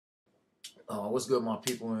What's good, my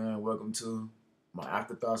people, man? Welcome to my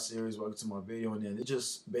afterthought series. Welcome to my video, and then it's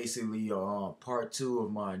just basically part two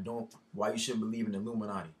of my don't why you shouldn't believe in the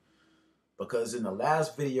Illuminati. Because in the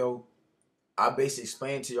last video, I basically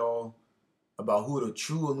explained to y'all about who the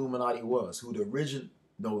true Illuminati was, who the original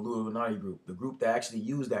Illuminati group, the group that actually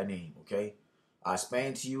used that name. Okay, I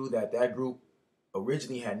explained to you that that group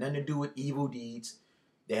originally had nothing to do with evil deeds.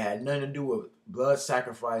 They had nothing to do with blood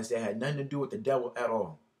sacrifice. They had nothing to do with the devil at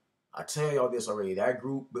all. I tell y'all this already. That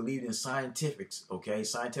group believed in scientifics, okay?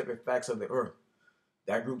 Scientific facts of the earth.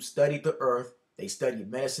 That group studied the earth. They studied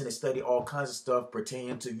medicine. They studied all kinds of stuff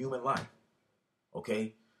pertaining to human life,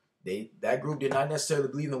 okay? That group did not necessarily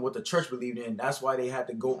believe in what the church believed in. That's why they had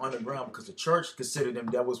to go underground, because the church considered them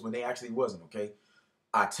devils when they actually wasn't, okay?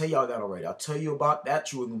 I tell y'all that already. I'll tell you about that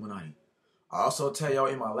true Illuminati. I also tell y'all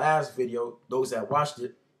in my last video, those that watched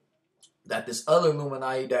it, that this other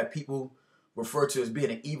Illuminati that people refer to as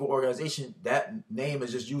being an evil organization, that name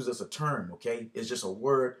is just used as a term, okay? It's just a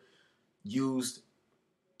word used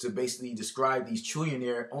to basically describe these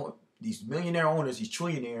millionaire owners, these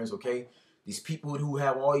trillionaires, okay? These people who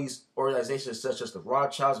have all these organizations such as the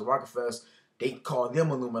Rothschilds, the Rockefellers, they call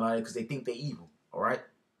them Illuminati because they think they're evil, all right?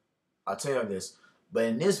 I'll tell you this. But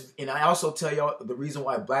in this, and I also tell y'all the reason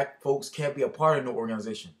why black folks can't be a part of no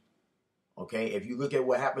organization, okay? If you look at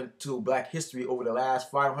what happened to black history over the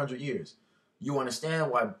last 500 years, you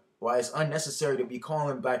understand why it's unnecessary to be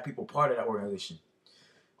calling black people part of that organization.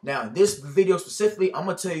 Now, in this video specifically, I'm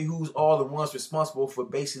going to tell you who's all the ones responsible for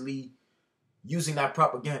basically using that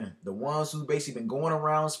propaganda. The ones who basically been going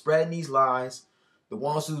around spreading these lies. The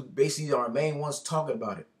ones who basically are the main ones talking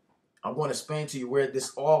about it. I'm going to explain to you where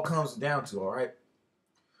this all comes down to, all right?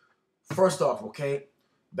 First off, okay,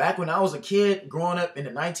 back when I was a kid growing up in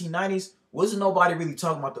the 1990s, wasn't nobody really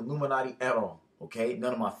talking about the Illuminati at all. Okay,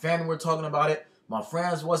 none of my family were talking about it. My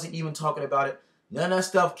friends wasn't even talking about it. None of that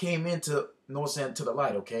stuff came into, you know what I'm saying, to the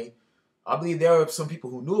light, okay? I believe there were some people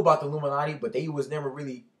who knew about the Illuminati, but they was never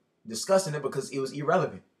really discussing it because it was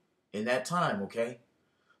irrelevant in that time, okay?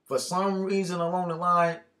 For some reason along the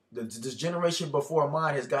line, this generation before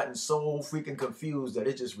mine has gotten so freaking confused that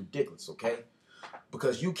it's just ridiculous, okay?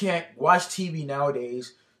 Because you can't watch TV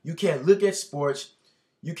nowadays. You can't look at sports.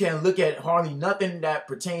 You can't look at hardly nothing that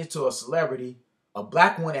pertains to a celebrity. A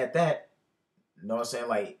black one at that. You know what I'm saying?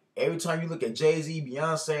 Like, every time you look at Jay-Z,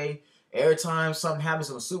 Beyonce, every time something happens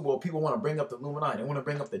in the Super Bowl, people want to bring up the Illuminati. They want to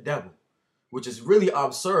bring up the devil. Which is really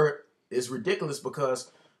absurd. It's ridiculous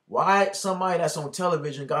because why somebody that's on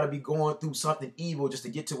television got to be going through something evil just to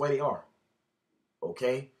get to where they are?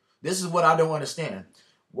 Okay? This is what I don't understand.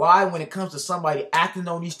 Why, when it comes to somebody acting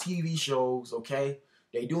on these TV shows, okay,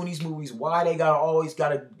 they doing these movies, why they always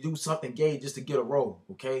gotta do something gay just to get a role,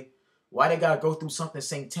 okay? Why they gotta go through something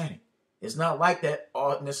satanic? It's not like that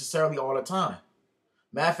necessarily all the time.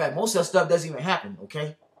 Matter of fact, most of that stuff doesn't even happen,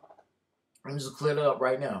 okay? Let me just clear that up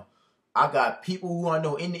right now. I got people who I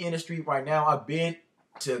know in the industry right now. I've been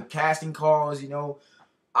to casting calls, you know.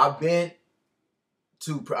 I've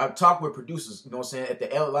talked with producers, you know what I'm saying, at the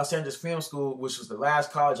Los Angeles Film School, which was the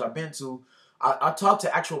last college I've been to. I talked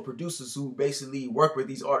to actual producers who basically work with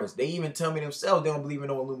these artists. They even tell me themselves they don't believe in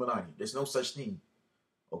no Illuminati. There's no such thing.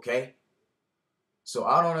 Okay? So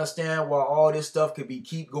I don't understand why all this stuff could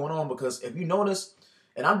keep going on, because if you notice,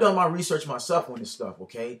 and I've done my research myself on this stuff,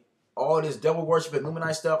 okay? All this devil worship,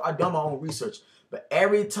 Illuminati stuff, I've done my own research. But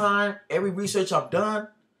every research I've done,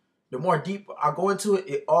 the more deep I go into it,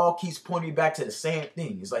 it all keeps pointing me back to the same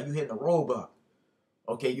thing. It's like you hitting a roadblock.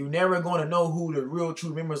 Okay, you're never going to know who the real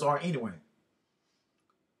true members are anyway.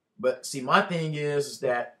 But see, my thing is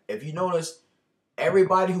that if you notice,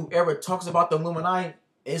 everybody who ever talks about the Illuminati,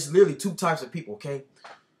 it's literally two types of people, okay?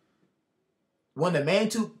 One of the main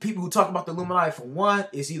two people who talk about the Illuminati, for one,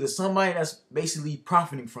 is either somebody that's basically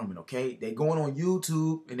profiting from it, okay? They going on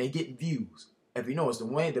YouTube and they getting views. If you notice,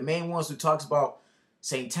 the main ones who talks about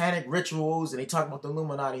satanic rituals and they talk about the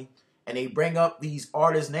Illuminati and they bring up these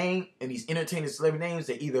artists' names and these entertainers' celebrity names,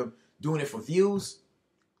 they're either doing it for views,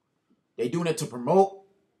 they doing it to promote,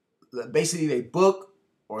 basically they book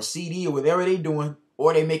or CD or whatever they doing,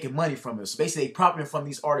 or they making money from it. So basically they profiting from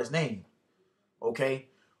these artists' names, okay?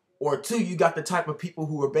 Or two, you got the type of people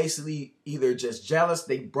who are basically either just jealous,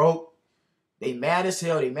 they broke, they mad as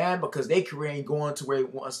hell, they mad because their career ain't going to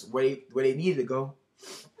where they need to go.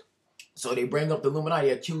 So they bring up the Illuminati,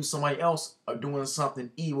 accuse somebody else of doing something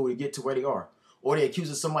evil to get to where they are. Or they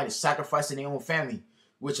accuse somebody of sacrificing their own family.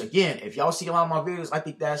 Which again, if y'all see a lot of my videos, I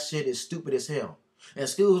think that shit is stupid as hell. And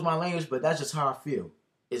excuse my language, but that's just how I feel.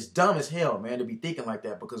 It's dumb as hell, man, to be thinking like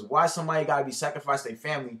that. Because why somebody got to be sacrificing their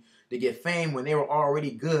family to get fame when they were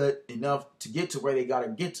already good enough to get to where they got to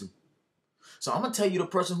get to? So I'm going to tell you the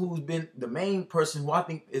person who's been the main person who I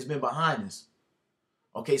think has been behind this.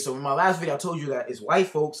 Okay, so in my last video, I told you that it's white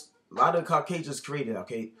folks, a lot of the Caucasians created,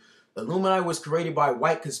 okay? The Illuminati was created by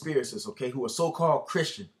white conspiracists, okay, who are so-called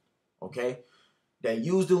Christian, okay? That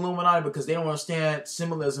use the Illuminati because they don't understand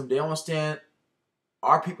symbolism. They don't understand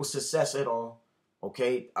our people's success at all,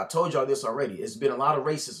 okay? I told y'all this already. It's been a lot of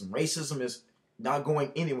racism. Racism is not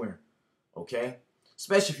going anywhere, okay?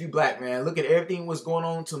 Especially if you black, man. Look at everything what's going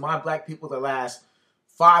on to my black people the last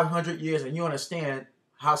 500 years, and you understand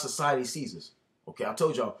how society sees us, okay? I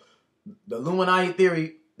told y'all, the Illuminati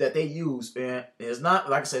theory that they use, man, is not,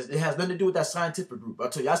 like I said, it has nothing to do with that scientific group. I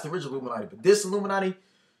tell you, that's the original Illuminati. But this Illuminati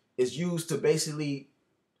is used to basically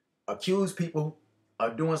accuse people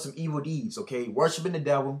of doing some evil deeds, okay? Worshiping the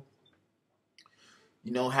devil,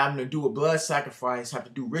 you know, having to do a blood sacrifice, have to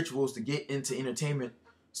do rituals to get into entertainment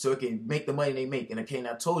so it can make the money they make. And again,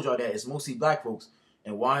 I told y'all that it's mostly black folks.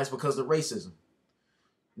 And why? It's because of racism.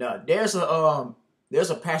 Now, there's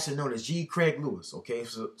a pastor known as Criag Lewis, okay?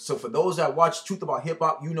 So for those that watch Truth About Hip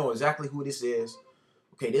Hop, you know exactly who this is.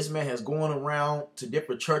 Okay, this man has gone around to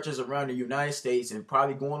different churches around the United States and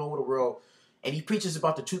probably going over the world, and he preaches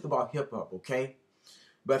about the truth about hip hop, okay?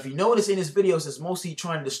 But if you notice in his videos, it's mostly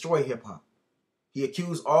trying to destroy hip hop. He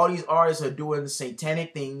accused all these artists of doing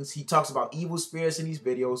satanic things. He talks about evil spirits in these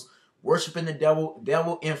videos, worshiping the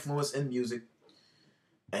devil influence in music.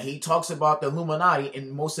 And he talks about the Illuminati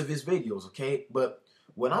in most of his videos, okay? But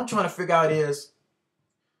what I'm trying to figure out is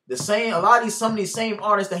some of these same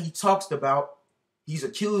artists that he talks about, he's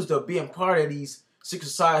accused of being part of these secret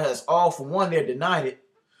societies. All, for one, they're denied it.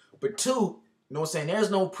 But two, you know what I'm saying,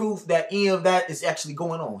 there's no proof that any of that is actually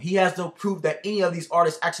going on. He has no proof that any of these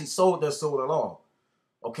artists actually sold their soul at all.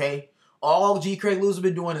 Okay? All Criag Lewis has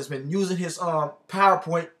been doing has been using his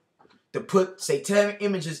PowerPoint to put satanic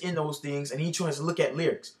images in those things, and he tries to look at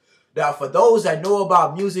lyrics. Now, for those that know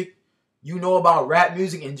about music, you know about rap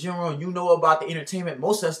music in general, and you know about the entertainment,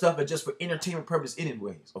 most of that stuff is just for entertainment purpose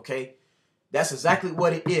anyways, okay? That's exactly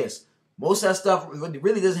what it is. Most of that stuff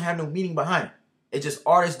really doesn't have no meaning behind it. It's just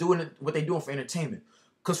artists doing what they're doing for entertainment.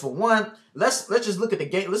 Because for one, let's just look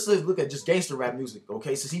at just gangster rap music,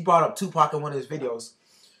 okay? Since he brought up Tupac in one of his videos,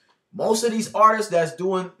 most of these artists that's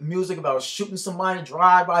doing music about shooting somebody,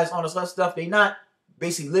 drive-bys, all this other stuff, they not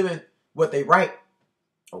basically living what they write,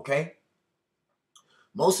 okay?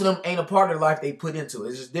 Most of them ain't a part of the life they put into it.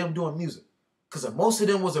 It's just them doing music. Because if most of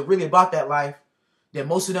them wasn't really about that life, then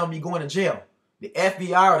most of them be going to jail. The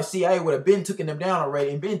FBI or the CIA would have been taking them down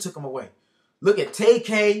already and been took them away. Look at Tay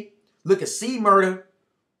K, look at C Murder,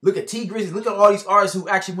 look at T Grizzly, look at all these artists who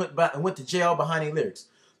actually went to jail behind their lyrics.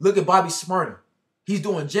 Look at Bobby Smurda. He's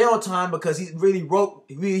doing jail time because he really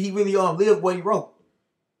lived what he wrote.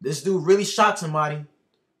 This dude really shot somebody,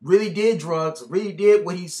 really did drugs, really did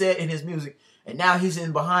what he said in his music, and now he's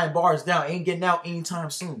in behind bars now, ain't getting out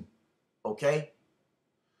anytime soon. Okay?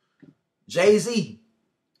 Jay-Z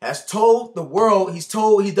has told the world, he's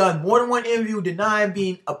done more than one interview denying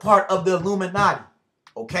being a part of the Illuminati.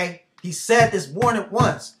 Okay? He said this more than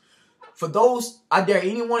once. For those, I dare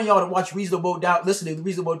any one of y'all to watch Reasonable Doubt, listen to the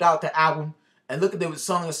Reasonable Doubt, the album, and look at the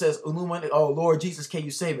song that says, Illuminati, oh Lord Jesus, can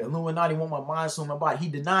you save me? Illuminati want my mind, soul, my body. He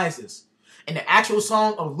denies this. In the actual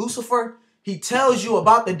song of Lucifer, he tells you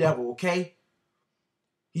about the devil, okay?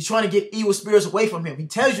 He's trying to get evil spirits away from him. He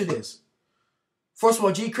tells you this. First of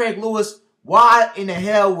all, Criag Lewis, why in the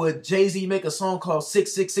hell would Jay-Z make a song called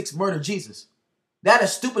 666 Murder Jesus? That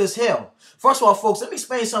is stupid as hell. First of all, folks, let me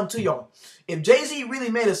explain something to y'all. If Jay-Z really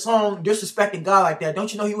made a song disrespecting God like that,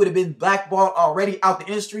 don't you know he would have been blackballed already out the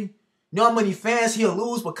industry? You know how many fans he'll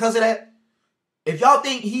lose because of that? If y'all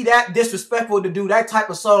think he that disrespectful to do that type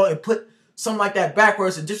of song and put something like that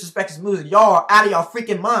backwards and disrespect his music, y'all are out of y'all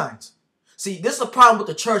freaking minds. See, this is a problem with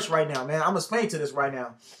the church right now, man. I'm explaining to this right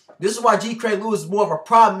now. This is why Criag Lewis is more of a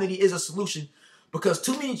problem than he is a solution. Because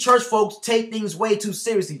too many church folks take things way too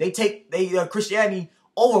seriously. They take Christianity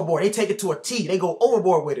overboard. They take it to a T. They go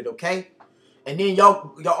overboard with it, okay? And then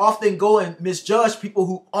y'all often go and misjudge people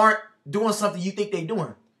who aren't doing something you think they're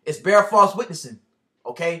doing. It's bare false witnessing,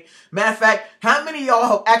 okay? Matter of fact, how many of y'all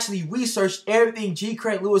have actually researched everything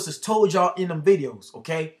Criag Lewis has told y'all in them videos,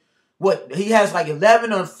 okay? What, he has like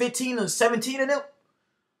 11 or 15 or 17 of them?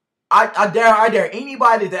 I dare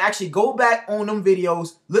anybody to actually go back on them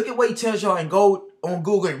videos, look at what he tells y'all, and go on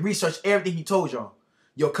Google and research everything he told y'all.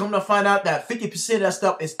 You'll come to find out that 50% of that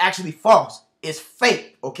stuff is actually false. It's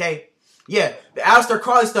fake, okay? Yeah, the Aleister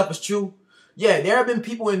Crowley stuff is true. Yeah, there have been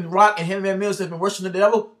people in rock and heavy metal music that have been worshiping the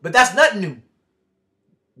devil, but that's nothing new.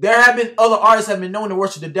 There have been other artists that have been known to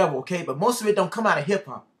worship the devil, okay? But most of it don't come out of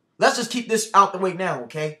hip-hop. Let's just keep this out the way now,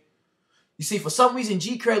 okay? You see, for some reason,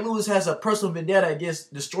 G. Criag Lewis has a personal vendetta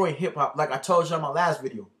against destroying hip-hop, like I told you in my last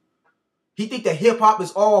video. He think that hip-hop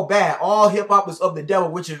is all bad. All hip-hop is of the devil,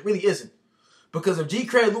 which it really isn't. Because if G.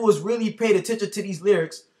 Criag Lewis really paid attention to these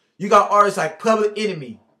lyrics, you got artists like Public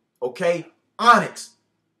Enemy, okay, Onyx,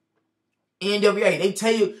 NWA. They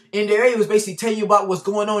tell you, NWA was basically telling you about what's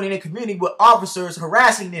going on in their community with officers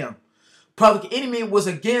harassing them. Public Enemy was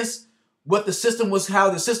against what the system was, how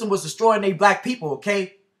the system was destroying their black people,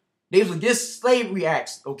 okay? They was against slavery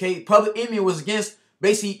acts, okay? Public Enemy was against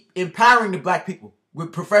basically empowering the black people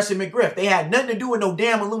with Professor McGriff. They had nothing to do with no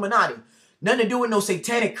damn Illuminati. Nothing to do with no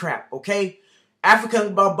satanic crap, okay?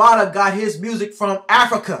 African Bambaataa got his music from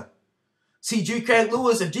Africa. See, G. Criag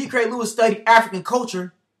Lewis, if G. Criag Lewis studied African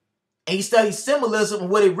culture, and he studied symbolism and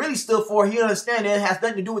what it really stood for, he understand that it has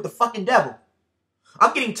nothing to do with the fucking devil.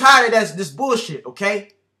 I'm getting tired of this bullshit,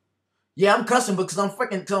 okay? Yeah, I'm cussing because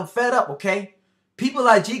I'm fed up, okay? People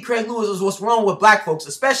like G. Criag Lewis is what's wrong with black folks,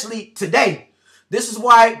 especially today. This is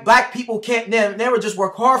why black people can't never just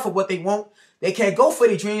work hard for what they want. They can't go for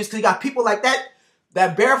their dreams because you got people like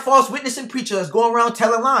that bear false witnessing preacher that's going around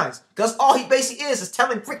telling lies. Because all he basically is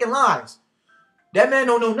telling freaking lies. That man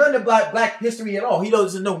don't know nothing about black history at all. He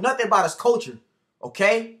doesn't know nothing about his culture,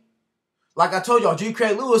 okay? Like I told y'all, G.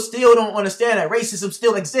 Criag Lewis still don't understand that racism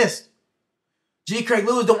still exists. G. Criag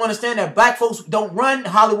Lewis don't understand that black folks don't run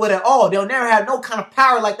Hollywood at all. They'll never have no kind of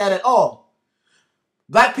power like that at all.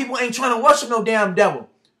 Black people ain't trying to worship no damn devil.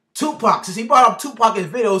 Tupac, since he brought up Tupac in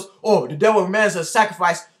his videos, oh, the devil demands a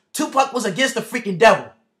sacrifice. Tupac was against the freaking devil.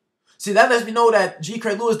 See, that lets me know that G.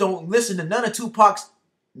 Criag Lewis don't listen to none of Tupac's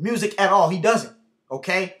music at all. He doesn't,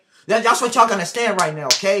 okay? That's what y'all gotta understand right now,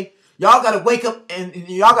 okay? Y'all gotta wake up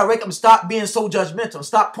and stop being so judgmental.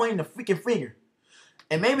 Stop pointing the freaking finger.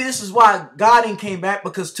 And maybe this is why God ain't came back,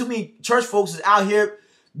 because too many church folks is out here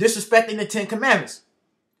disrespecting the 10 Commandments.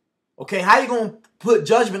 Okay, how you gonna put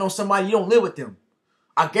judgment on somebody you don't live with them?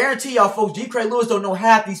 I guarantee y'all folks, G. Criag Lewis don't know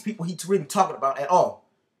half these people he's really talking about at all.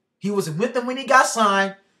 He wasn't with them when he got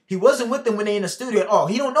signed. He wasn't with them when they in the studio at all.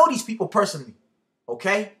 He don't know these people personally.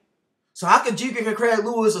 Okay? So how could G. Criag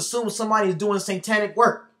Lewis assume somebody is doing satanic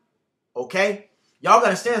work? Okay? Y'all gotta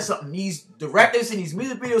understand something. These directors and these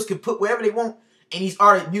music videos can put wherever they want in these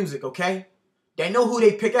art music, okay? They know who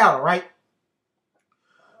they pick out, alright?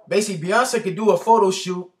 Basically, Beyonce could do a photo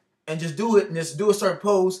shoot and just do it and just do a certain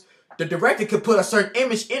pose. The director could put a certain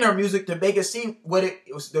image in her music to make it seem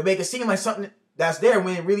like something that's there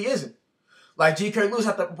when it really isn't. Like G. Criag Lewis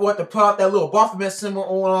had to put out that little Baphomet symbol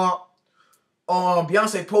on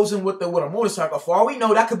Beyonce posing with a motorcycle. For all we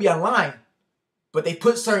know, that could be a line. But they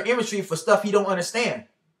put certain imagery for stuff he don't understand.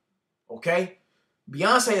 Okay?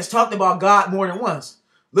 Beyonce has talked about God more than once.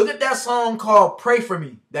 Look at that song called Pray For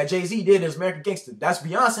Me that Jay-Z did as American Gangster. That's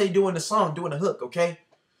Beyonce doing the song, doing the hook, okay?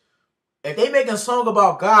 If they make a song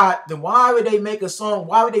about God, then why would they make a song?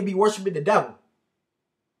 Why would they be worshiping the devil?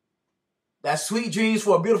 That's Sweet Dreams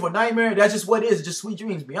for a Beautiful Nightmare. That's just what it is, just sweet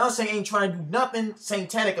dreams. Beyonce ain't trying to do nothing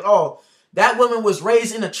satanic at all. That woman was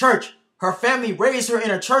raised in a church. Her family raised her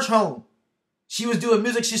in a church home. She was doing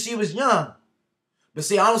music since she was young. But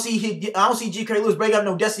see, I don't see G. Criag Lewis break up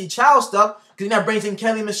no Destiny Child stuff because he not brings in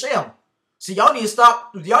Kelly Michelle. See, y'all need to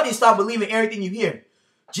stop believing everything you hear.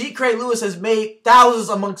 G. Criag Lewis has made thousands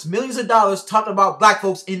amongst millions of dollars talking about black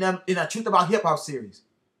folks in that Truth About Hip Hop series.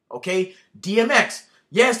 Okay? DMX.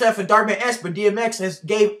 Yes, that for Dark Man S, but DMX has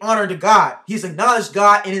gave honor to God. He's acknowledged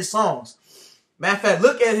God in his songs. Matter of fact,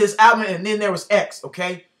 look at his album and then there was X,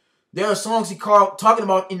 okay? There are songs he called talking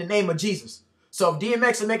about in the name of Jesus. So if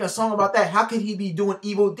DMX is making a song about that, how can he be doing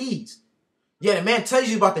evil deeds? Yeah, the man tells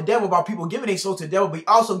you about the devil, about people giving their soul to the devil, but he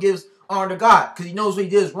also gives honor to God because he knows what he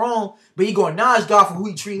did is wrong, but he going to acknowledge God for who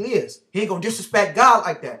he truly is. He ain't going to disrespect God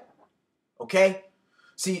like that. Okay?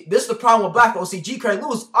 See, this is the problem with black folks. See, G. Criag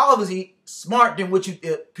Lewis obviously smart than what you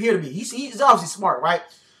appear to be. He's obviously smart, right?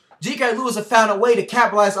 G. Criag Lewis have found a way to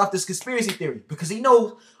capitalize off this conspiracy theory because he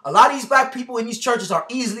knows a lot of these black people in these churches are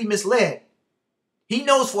easily misled. He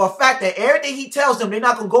knows for a fact that everything he tells them, they're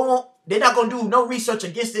not going to go on, they're not going to do no research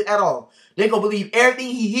against it at all. They're going to believe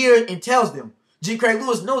everything he hears and tells them. G. Criag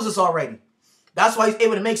Lewis knows this already. That's why he's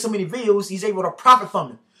able to make so many videos. He's able to profit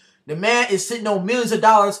from it. The man is sitting on millions of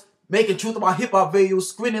dollars making Truth About Hip Hop videos,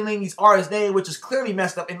 squinting these artists' name, which is clearly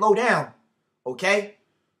messed up and low down. Okay?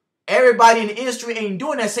 Everybody in the industry ain't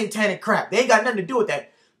doing that satanic crap. They ain't got nothing to do with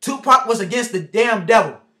that. Tupac was against the damn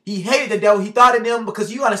devil. He hated the devil. He thought of them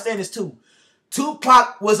because you understand this too.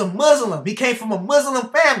 Tupac was a Muslim. He came from a Muslim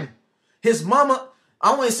family. His mama,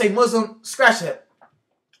 I wouldn't say Muslim, scratch that.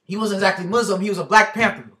 He wasn't exactly Muslim. He was a Black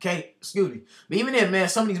Panther, okay? Excuse me. But even then, man,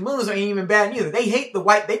 some of these Muslims ain't even bad neither. They hate the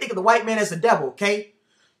white, they think of the white man as the devil, okay?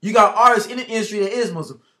 You got artists in the industry that is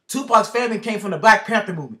Muslim. Tupac's family came from the Black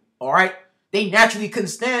Panther movement, all right? They naturally couldn't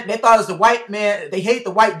stand. They thought it was the white man. They hate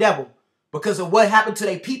the white devil because of what happened to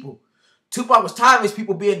their people. Tupac was tired of his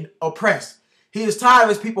people being oppressed. He was tired of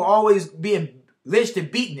his people always being lynched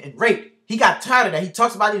and beaten and raped. He got tired of that. He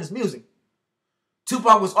talks about it in his music.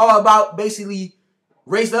 Tupac was all about basically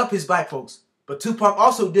raising up his black folks. But Tupac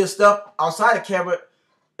also did stuff outside of camera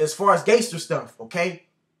as far as gangster stuff, okay?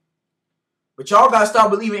 But y'all gotta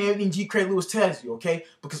start believing everything G. Criag Lewis tells you, okay?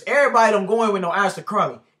 Because everybody don't go in with no Aleister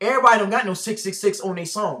Crowley. Everybody don't got no 666 on their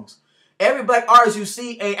songs. Every black artist you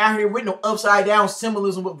see ain't out here with no upside down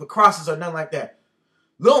symbolism with the crosses or nothing like that.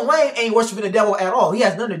 Lil Wayne ain't worshiping the devil at all. He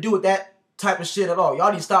has nothing to do with that type of shit at all.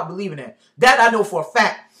 Y'all need to stop believing that. That I know for a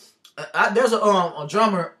fact. There's a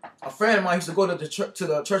drummer, a friend of mine used to go to the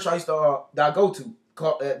church I used to that I go to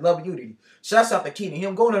called Love and Unity. Shouts out to Keenan. He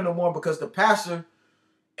don't go there no more because the pastor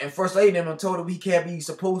and first lady them told him he can't be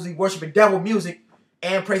supposedly worshiping devil music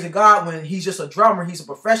and praising God when he's just a drummer. He's a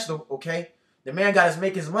professional, okay? The man got to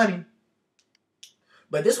make his money.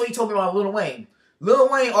 But this is what he told me about Lil Wayne. Lil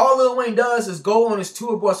Wayne, all Lil Wayne does is go on his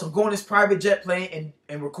tour bus or go on his private jet plane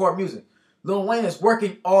and record music. Lil Wayne is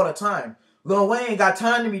working all the time. Lil Wayne ain't got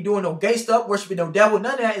time to be doing no gay stuff, worshiping no devil.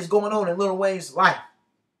 None of that is going on in Lil Wayne's life,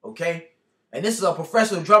 okay? And this is a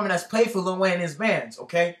professional drummer that's played for Lil Wayne and his bands,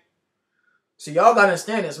 okay? So y'all gotta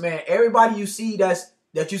understand this, man. Everybody you see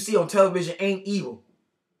that you see on television ain't evil,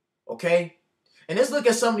 okay? And let's look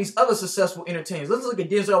at some of these other successful entertainers. Let's look at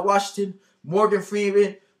Denzel Washington, Morgan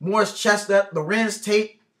Freeman, Morris Chestnut, Lorenz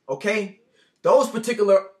Tate, okay? Those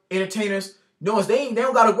particular entertainers, notice they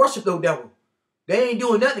don't gotta worship no devil. They ain't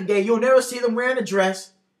doing nothing gay. You'll never see them wearing a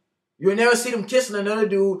dress. You'll never see them kissing another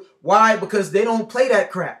dude. Why? Because they don't play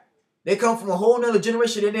that crap. They come from a whole nother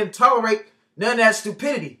generation that didn't tolerate none of that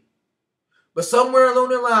stupidity. But somewhere along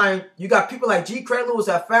the line, you got people like G. Criag Lewis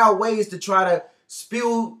that found ways to try to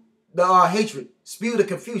spew the hatred, spew the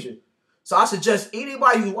confusion. So I suggest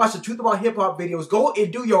anybody who watches the Truth About Hip Hop videos, go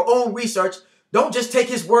and do your own research. Don't just take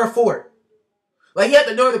his word for it. Like he had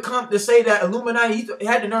the nerve to come to say that Illuminati, he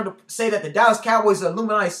had the nerve to say that the Dallas Cowboys is an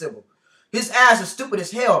Illuminati symbol. His ass is stupid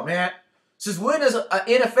as hell, man. Since when does an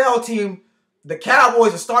NFL team, the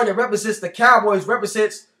Cowboys, a star that represents the Cowboys,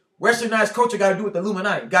 represents Westernized culture, got to do with the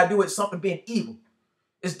Illuminati? Got to do with something being evil.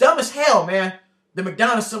 It's dumb as hell, man. The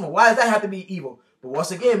McDonald's symbol, why does that have to be evil? But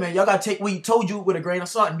once again, man, y'all got to take what he told you with a grain of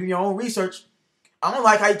salt and do your own research. I don't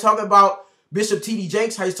like how you talking about Bishop T.D.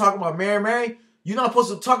 Jakes, how you talking about Mary. You're not supposed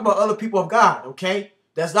to talk about other people of God, okay?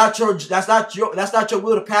 That's not your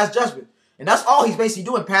will to pass judgment. And that's all he's basically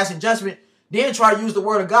doing, passing judgment. Then try to use the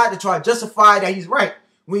word of God to try to justify that he's right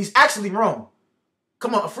when he's actually wrong.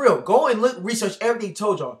 Come on, for real. Go and look, research everything he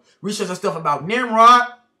told y'all. Research that stuff about Nimrod.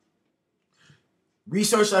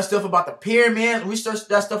 Research that stuff about the pyramid. Research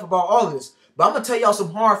that stuff about all of this. But I'm going to tell y'all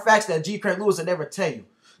some hard facts that G. Criag Lewis will never tell you.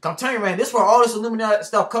 I'm telling you, man, this is where all this Illuminati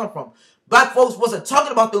stuff come from. Black folks wasn't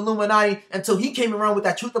talking about the Illuminati until he came around with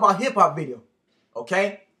that Truth About Hip Hop video.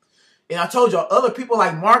 Okay? And I told y'all, other people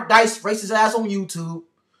like Mark Dice, racist ass on YouTube,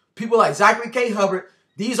 people like Zachary K. Hubbard,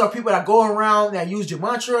 these are people that go around that use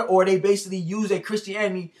gematria, or they basically use their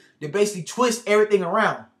Christianity to basically twist everything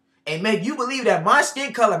around and make you believe that my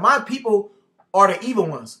skin color, my people are the evil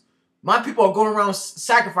ones. My people are going around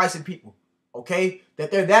sacrificing people. Okay?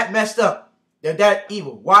 That they're that messed up. They're that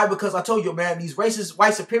evil. Why? Because I told you, man, these racist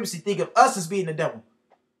white supremacy think of us as being the devil.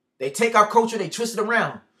 They take our culture, they twist it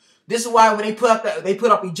around. This is why when they put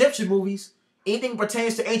up Egyptian movies, anything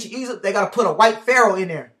pertains to ancient Egypt, they got to put a white pharaoh in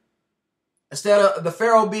there. Instead of the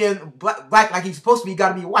pharaoh being black like he's supposed to be, got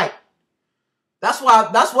to be white. That's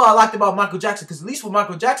what I liked about Michael Jackson, because at least when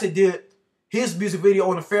Michael Jackson did his music video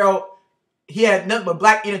on the pharaoh, he had nothing but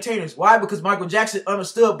black entertainers. Why? Because Michael Jackson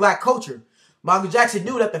understood black culture. Michael Jackson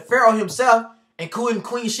knew that the pharaoh himself and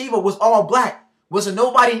Queen Sheba was all black. Wasn't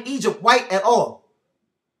nobody in Egypt white at all.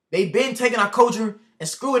 They've been taking our culture and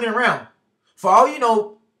screwing it around. For all you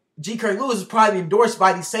know, G. Criag Lewis is probably endorsed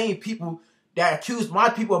by these same people that accused my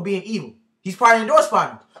people of being evil. He's probably endorsed by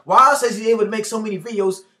them. Why else is he able to make so many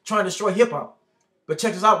videos trying to destroy hip-hop? But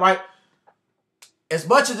check this out, right? As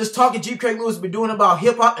much as this talking G. Criag Lewis has been doing about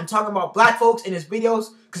hip-hop and talking about black folks in his videos,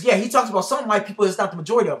 because yeah, he talks about some white people, it's not the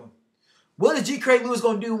majority of them. What is G. Criag Lewis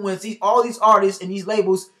going to do when all these artists and these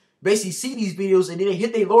labels basically see these videos and then they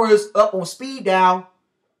hit their lawyers up on speed dial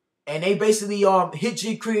and they basically hit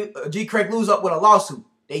G. Criag Lewis up with a lawsuit?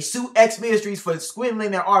 They sue X Ministries for swindling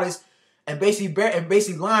their artists and basically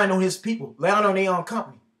lying on his people, lying on their own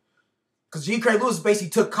company. Because G. Criag Lewis basically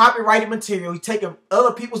took copyrighted material, he's taking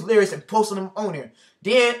other people's lyrics and posting them on there,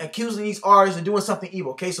 then accusing these artists of doing something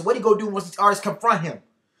evil. Okay, so what he go do once these artists confront him?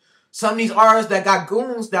 Some of these artists that got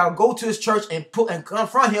goons that'll go to his church and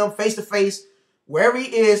confront him face to face, wherever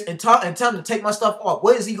he is, and tell him to take my stuff off.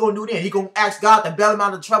 What is he gonna do then? He gonna ask God to bail him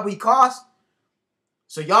out of the trouble he caused?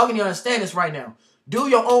 So y'all can understand this right now. Do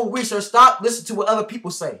your own research. Stop listening to what other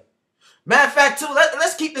people say. Matter of fact, too,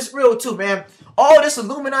 let's keep this real too, man. All this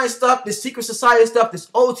Illuminati stuff, this secret society stuff, this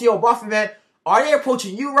OTO Buffy, man, are they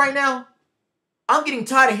approaching you right now? I'm getting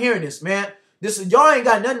tired of hearing this, man. Y'all ain't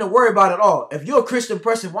got nothing to worry about at all. If you're a Christian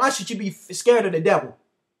person, why should you be scared of the devil?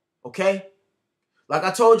 Okay? Like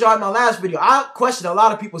I told y'all in my last video, I question a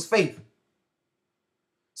lot of people's faith.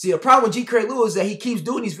 See, the problem with G. Criag Lewis is that he keeps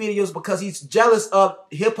doing these videos because he's jealous of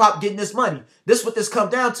hip-hop getting this money. This is what this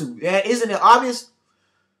comes down to. And isn't it obvious?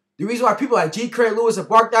 The reason why people like G. Criag Lewis and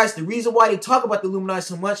Bark Dice, the reason why they talk about the Illuminati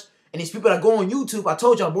so much, and these people that go on YouTube, I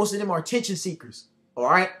told y'all, most of them are attention seekers. All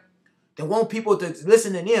right? They want people to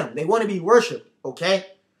listen to them. They want to be worshipped, okay?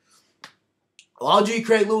 All G.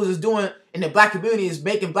 Criag Lewis is doing in the black community is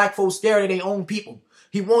making black folks scared of their own people.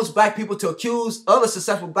 He wants black people to accuse other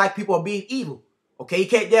successful black people of being evil, okay? He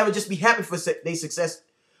can't never just be happy for their success,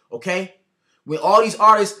 okay? When all these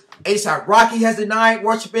artists, A$AP Rocky has denied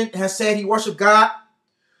worshiping, has said he worshiped God.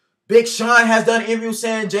 Big Sean has done interviews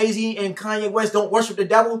saying Jay-Z and Kanye West don't worship the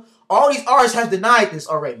devil. All these artists have denied this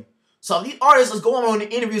already. So if these artists is going on in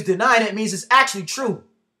interviews denying it, means it's actually true.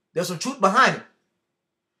 There's some truth behind it.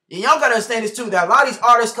 And y'all gotta understand this too, that a lot of these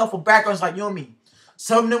artists come from backgrounds like you and me.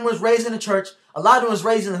 Some of them was raised in the church. A lot of them was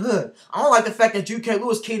raised in the hood. I don't like the fact that G. Criag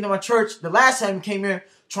Lewis came to my church the last time he came here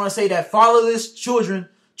trying to say that fatherless children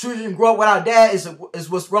grow up without dad is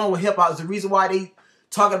what's wrong with hip-hop. Is the reason why they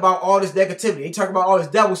talking about all this negativity. They talking about all this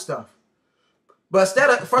devil stuff. But instead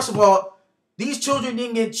of, first of all, these children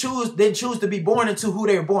didn't choose to be born into who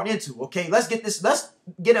they were born into. Okay, let's get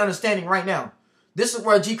an understanding right now. This is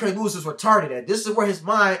where G. Criag Lewis is retarded at. This is where his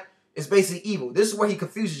mind is basically evil. This is where he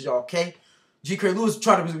confuses y'all, okay? G. Criag Lewis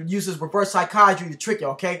trying to use his reverse psychiatry to trick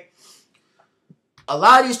y'all, okay? A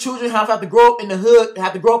lot of these children have to grow up in the hood,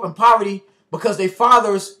 have to grow up in poverty because their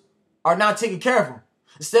fathers are not taking care of them.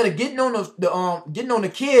 Instead of getting on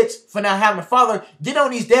the kids for not having a father, get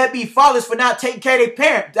on these deadbeat fathers for not taking care of their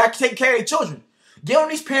parents, not taking care of their children. Get on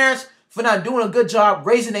these parents for not doing a good job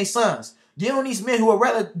raising their sons. Get on these men who would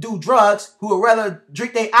rather do drugs, who would rather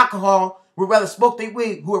drink their alcohol, who would rather smoke their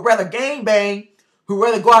weed, who would rather gang bang, who would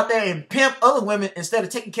rather go out there and pimp other women instead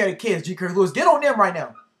of taking care of the kids. G. Criag Lewis, get on them right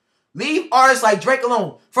now. Leave artists like Drake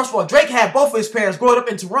alone. First of all, Drake had both of his parents growing up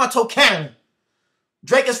in Toronto, Canada.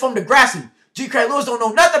 Drake is from Degrassi. G. Criag Lewis don't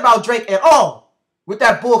know nothing about Drake at all with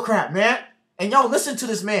that bull crap, man. And y'all listen to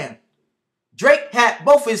this man. Drake had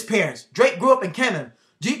both of his parents. Drake grew up in Canada.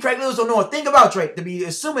 G. Criag Lewis don't know a thing about Drake to be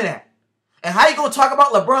assuming that. And how you gonna talk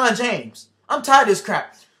about LeBron James? I'm tired of this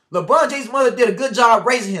crap. LeBron James' mother did a good job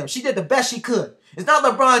raising him. She did the best she could. It's not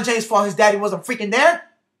LeBron James' fault his daddy wasn't freaking there.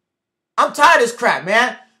 I'm tired of this crap,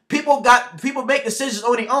 man. People make decisions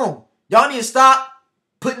on their own. Y'all need to stop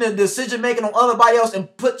putting the decision making on everybody else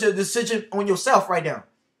and put your decision on yourself right now.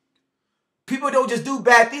 People don't just do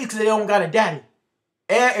bad things because they don't got a daddy.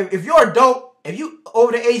 And if you're adult, if you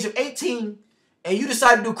over the age of 18 and you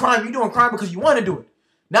decide to do crime, you're doing crime because you want to do it.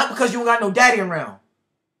 Not because you don't got no daddy around.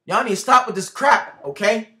 Y'all need to stop with this crap,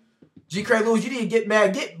 okay? G. Criag Lewis, you need to get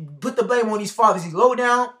mad. Put the blame on these fathers, these low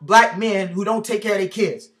down black men who don't take care of their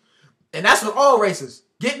kids. And that's with all races.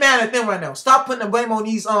 Get mad at them right now. Stop putting the blame on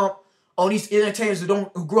these entertainers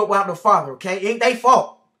who grew up without no father, okay? It ain't their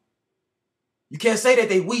fault. You can't say that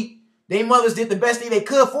they weak. Their mothers did the best thing they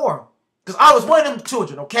could for them. Because I was one of them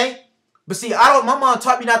children, okay? But see, my mom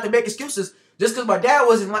taught me not to make excuses. Just because my dad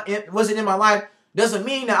wasn't in my life doesn't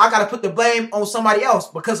mean that I got to put the blame on somebody else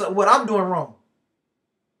because of what I'm doing wrong.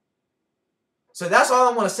 So that's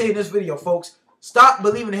all I want to say in this video, folks. Stop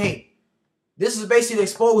believing hate. This is basically to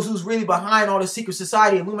expose who's really behind all this secret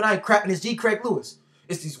society, Illuminati crap, and it's G. Criag Lewis.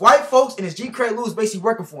 It's these white folks, and it's G. Criag Lewis basically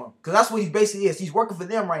working for him. Because that's what he basically is. He's working for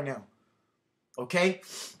them right now. Okay?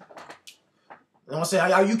 I'm going to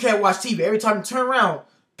say, you can't watch TV. Every time you turn around,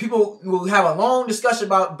 people will have a long discussion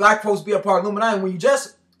about black folks being a part of Illuminati when you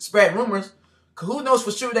just spread rumors. Because who knows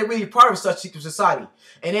for sure they're really part of such secret society.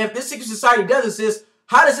 And if this secret society does exist,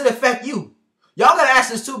 how does it affect you? Y'all got to ask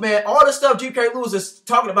this too, man. All the stuff G. Criag Lewis is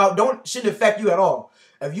talking about shouldn't affect you at all.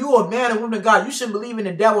 If you are a man and woman of God, you shouldn't believe in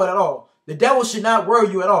the devil at all. The devil should not worry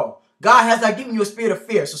you at all. God has not given you a spirit of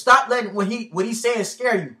fear. So stop letting what he's saying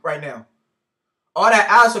scare you right now. All that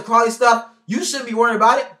Alistair Crowley stuff, you shouldn't be worried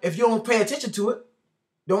about it if you don't pay attention to it.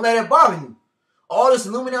 Don't let it bother you. All this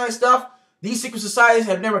Illuminati stuff, these secret societies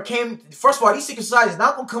have never came. First of all, these secret societies are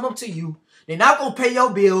not going to come up to you. They're not going to pay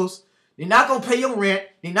your bills. They're not going to pay your rent.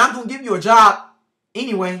 They're not going to give you a job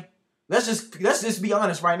anyway. Let's just be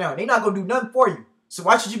honest right now. They're not going to do nothing for you. So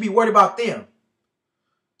why should you be worried about them?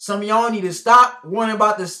 Some of y'all need to stop worrying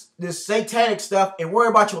about this satanic stuff and worry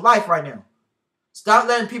about your life right now. Stop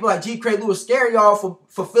letting people like G. Criag Lewis scare y'all for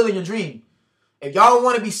fulfilling your dream. If y'all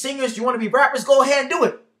want to be singers, you want to be rappers, go ahead and do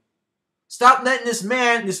it. Stop letting this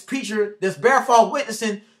man, this preacher, this barefoot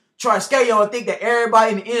witnessing try to scare y'all and think that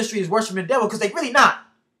everybody in the industry is worshiping the devil, because they really not.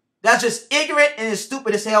 That's just ignorant and it's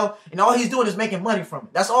stupid as hell, and all he's doing is making money from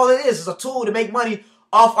it. That's all it is. It's a tool to make money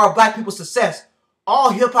off our black people's success.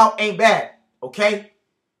 All hip-hop ain't bad, okay?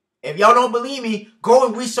 If y'all don't believe me, go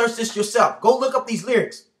and research this yourself. Go look up these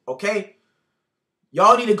lyrics, okay?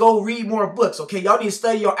 Y'all need to go read more books, okay? Y'all need to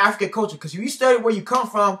study your African culture, because if you study where you come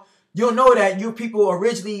from, you'll know that you people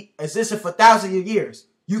originally existed for thousands of years.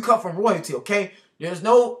 You come from royalty, okay? There's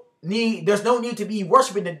no need to be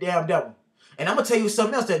worshiping the damn devil. And I'm going to tell you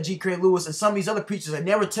something else that G. Criag Lewis and some of these other preachers that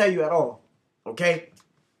never tell you at all. Okay?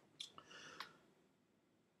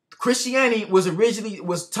 Christianity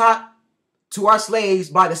was taught to our slaves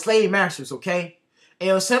by the slave masters, okay?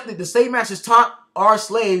 And it was simply the slave masters taught our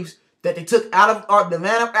slaves that they took out of the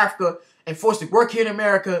land of Africa and forced to work here in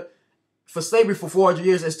America for slavery for 400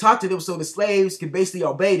 years. It's taught to them so the slaves could basically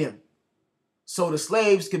obey them. So the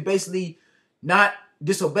slaves could basically not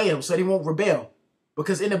disobey them, so they won't rebel.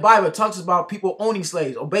 Because in the Bible, it talks about people owning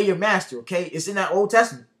slaves. Obey your master, okay? It's in that Old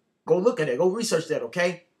Testament. Go look at it. Go research that,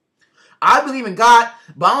 okay? I believe in God,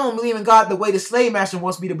 but I don't believe in God the way the slave master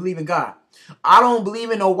wants me to believe in God. I don't believe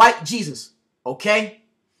in no white Jesus, okay?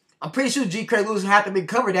 I'm pretty sure G. Criag Lewis had to be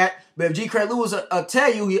covered that, but if G. Criag Lewis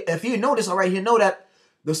tell you, if you know this already, he'll know that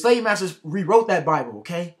the slave masters rewrote that Bible,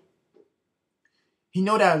 okay? He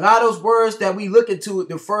know that a lot of those words that we look into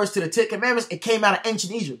refers to the Ten Commandments. It came out of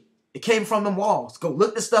ancient Egypt. It came from them walls. Go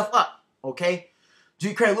look this stuff up, okay?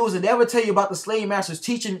 G. Criag Lewis will never tell you about the slave masters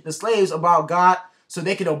teaching the slaves about God so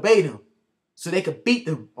they can obey them, so they could beat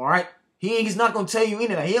them, all right? He's not going to tell you any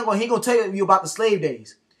of that. He ain't going to tell you about the slave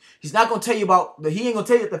days. He's not going to tell you about, he ain't going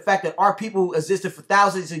to tell you the fact that our people existed for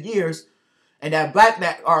thousands of years and that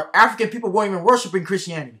our African people weren't even worshiping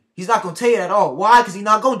Christianity. He's not going to tell you that at all. Why? Because he's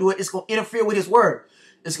not going to do it. It's going to interfere with his word.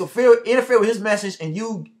 It's going to interfere with his message and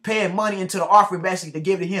you paying money into the offering basket to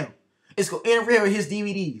give to him. It's going to interfere with his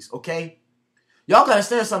DVDs, okay? Y'all got to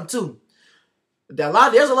understand something, too.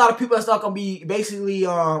 There's a lot of people that's not going to be basically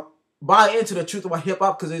buy into the truth about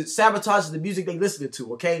hip-hop because it sabotages the music they listen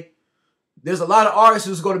to, okay? There's a lot of artists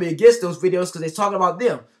who's going to be against those videos because they're talking about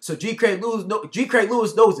them. So G. Criag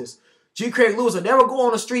Lewis knows this. G. Criag Lewis will never go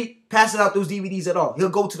on the street passing out those DVDs at all. He'll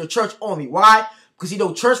go to the church only. Why? Because he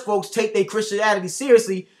know church folks take their Christianity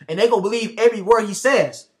seriously and they going to believe every word he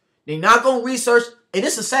says. They're not going to research. And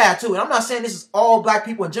this is sad too. And I'm not saying this is all black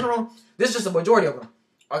people in general. This is just a majority of them.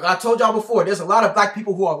 Like I told y'all before, there's a lot of black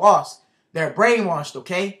people who are lost. They're brainwashed,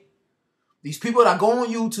 okay? These people that go on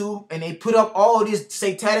YouTube and they put up all this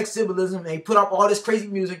satanic symbolism, and they put up all this crazy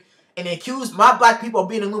music, and they accuse my black people of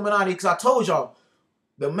being Illuminati because I told y'all,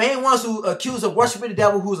 the main ones who accused of worshiping the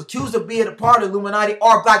devil, who's accused of being a part of the Illuminati,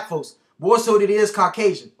 are black folks. More so than it is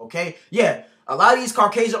Caucasian, okay? Yeah, a lot of these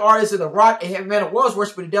Caucasian artists in the rock and heavy metal was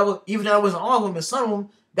worshiping the devil, even though it wasn't all of them and some of them.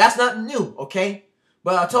 That's nothing new, okay?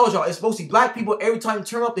 But I told y'all, it's mostly black people. Every time you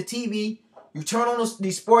turn up the TV, you turn on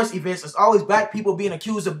these sports events, it's always black people being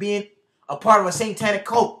accused of being a part of a satanic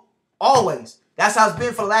cult. Always. That's how it's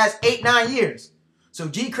been for the last 8-9 years. So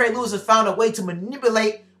G. Criag Lewis has found a way to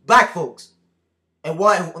manipulate black folks. And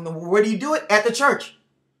where do you do it? At the church.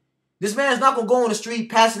 This man is not going to go on the street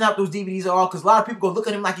passing out those DVDs at all because a lot of people go look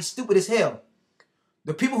at him like he's stupid as hell.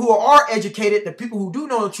 The people who are educated, the people who do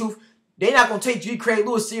know the truth, they're not going to take G. Criag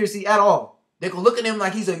Lewis seriously at all. They're going to look at him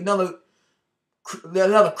like he's another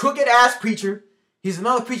crooked-ass preacher. He's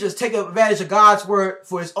another preacher that's taking advantage of God's word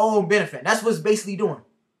for his own benefit. That's what he's basically doing.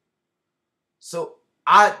 So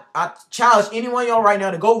I challenge any one of y'all right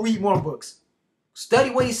now to go read more books.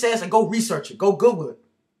 Study what he says and go research it. Go Google it.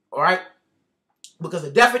 All right? Because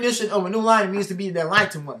the definition of a new line means to be the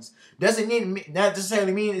enlightened ones. Doesn't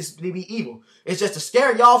necessarily mean it's to be evil. It's just to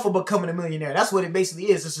scare y'all for becoming a millionaire. That's what it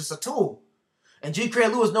basically is. It's just a tool. And G.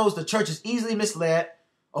 Criag Lewis knows the church is easily misled.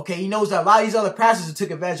 Okay, he knows that a lot of these other pastors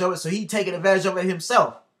took advantage of it, so he's taking advantage of it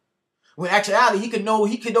himself. When in actuality, he could know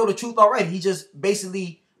the truth already. He just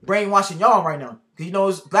basically brainwashing y'all right now. Because he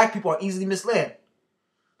knows black people are easily misled.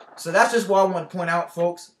 So that's just what I want to point out,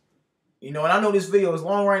 folks. You know, and I know this video is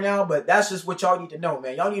long right now, but that's just what y'all need to know,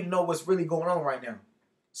 man. Y'all need to know what's really going on right now.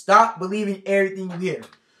 Stop believing everything you hear.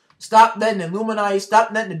 Stop letting the Illuminati,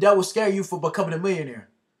 stop letting the devil scare you for becoming a millionaire.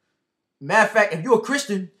 Matter of fact, if you're a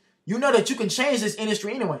Christian, you know that you can change this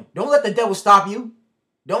industry anyway. Don't let the devil stop you.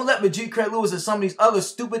 Don't let G. Criag Lewis and some of these other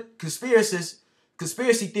stupid conspiracists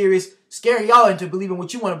conspiracy theorists scare y'all into believing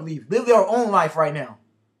what you want to believe. Live your own life right now.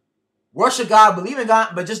 Worship God, believe in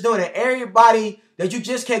God, but just know that everybody, that you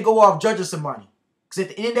just can't go off judging somebody. Because at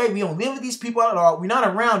the end of the day, we don't live with these people at all. We're not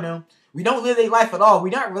around them. We don't live their life at all. We're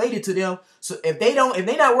not related to them. So if they're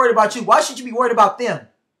not worried about you, why should you be worried about them?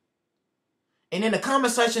 And in the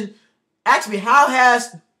comment section, ask me, how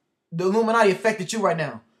has the Illuminati affected you right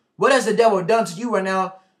now? What has the devil done to you right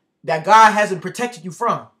now that God hasn't protected you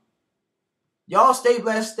from? Y'all stay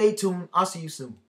blessed, stay tuned. I'll see you soon.